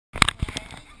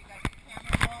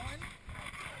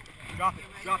Drop it,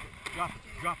 drop it, drop it,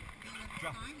 drop it,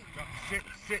 drop it, drop it.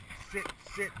 Sit, sit,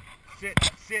 sit, sit, sit,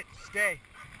 sit, stay.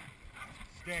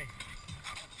 Stay.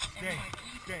 Stay,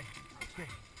 stay, stay.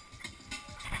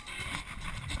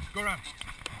 Go around.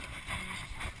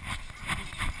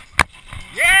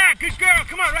 Yeah, good girl.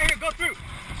 Come on, right here, go through.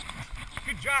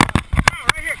 Good job. Power,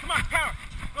 right here, come on, power.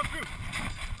 Go through.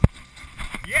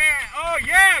 Yeah, oh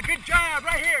yeah, good job,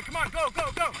 right here. Come on, go,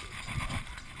 go, go.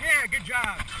 Yeah, good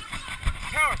job.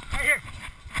 Power, right here.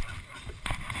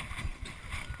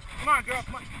 Come on, girl,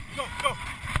 come on. Go, go.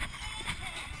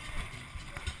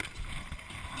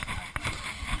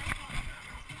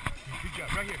 Good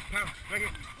job, right here, power, right here.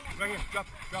 Right here, drop,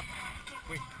 drop.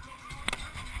 Wait.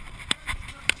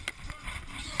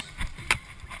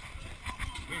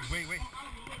 Wait, wait.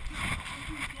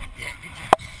 Yeah, good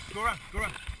job. Go around, go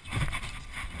around.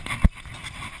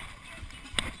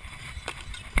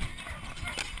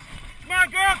 Come on,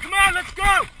 girl, come on, let's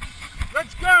go.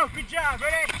 Let's go, good job,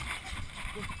 ready?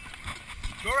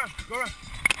 Go around, go around.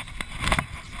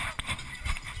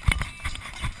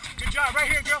 Good job, right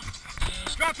here, girl.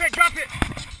 Drop it, drop it.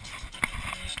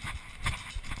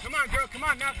 Come on, girl, come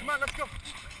on now, come on, let's go.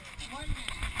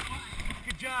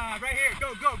 Good job, right here,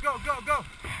 go, go, go, go, go.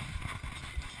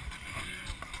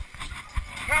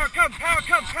 Power, come, power,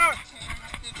 come, power.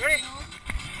 Ready?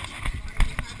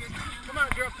 Come on,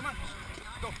 girl, come on.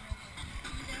 Go.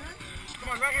 Come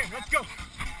on, right here, let's go.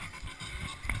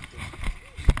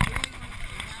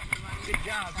 Good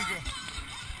job, good girl.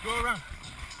 Go around.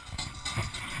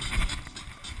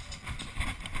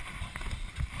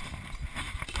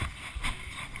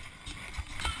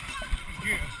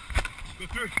 Yeah. Go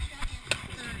through.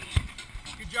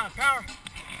 Good job, power.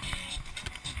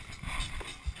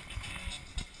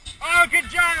 Oh, good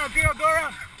job, girl, go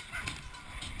around.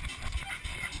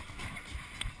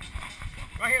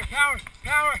 Right here, power,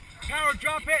 power, power,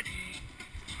 drop it.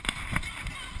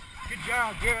 Good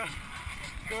job, girl.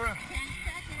 Go around. 10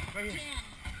 seconds. Right here.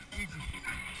 10. Easy,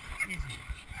 easy,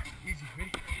 easy,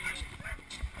 ready?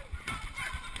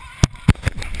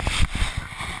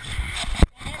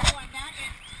 And everyone, that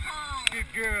is time. Good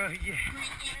girl, yeah.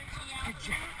 Bring energy out Good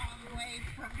job. all the way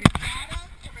from the bottom.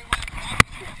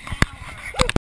 Everyone,